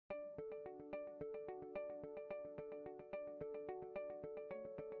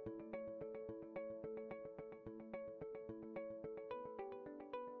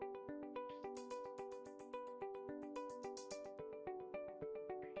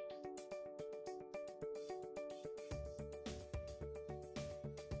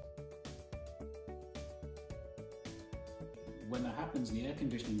when that happens, the air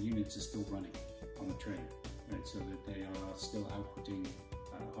conditioning units are still running on the train, right? So that they are still outputting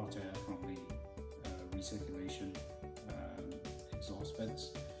hot air from the recirculation exhaust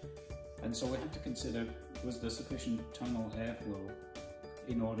vents. And so we have to consider, was there sufficient tunnel airflow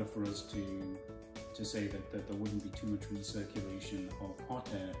in order for us to say that there wouldn't be too much recirculation of hot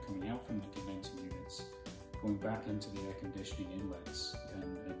air coming out from the condensing units, going back into the air conditioning inlets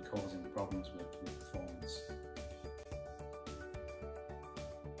and causing problems with performance.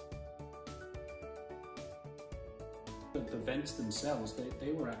 The vents themselves,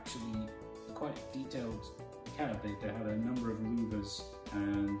 they were actually quite detailed cab. They had a number of louvers,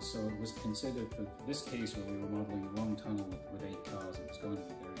 and so it was considered for this case where we were modelling a long tunnel with 8 cars, it was going to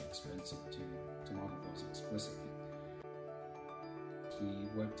be very expensive to model those explicitly. We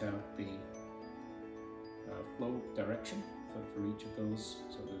worked out the flow direction for each of those,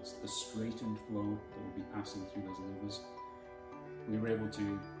 so there's the straightened flow that will be passing through those louvers. We were able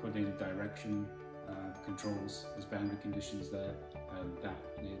to put in direction controls as boundary conditions there, and that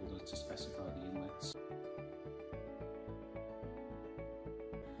enabled us to specify the inlets.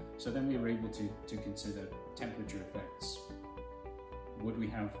 So then we were able to consider temperature effects. Would we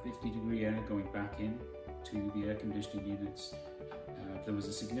have 50-degree air going back in to the air conditioning units? If there was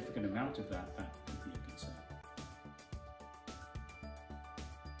a significant amount of that would be a concern.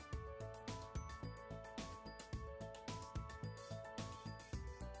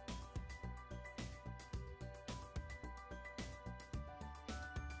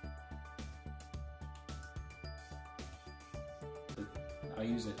 I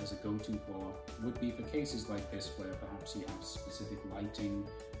use it as a go-to for would be for cases like this where perhaps you have specific lighting,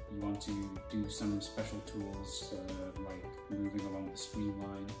 you want to do some special tools like moving along the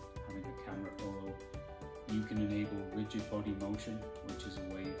streamline, having a camera follow. You can enable rigid body motion, which is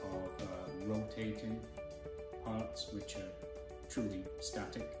a way of rotating parts which are truly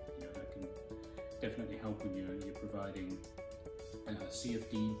static. You know, that can definitely help when you're providing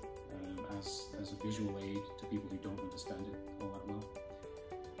CFD as a visual aid to people who don't understand it all that well.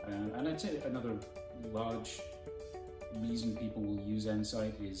 And I'd say another large reason people will use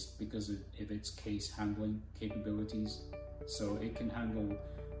ANSYS is because of its case handling capabilities. So it can handle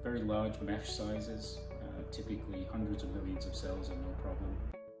very large mesh sizes, typically hundreds of millions of cells are no problem.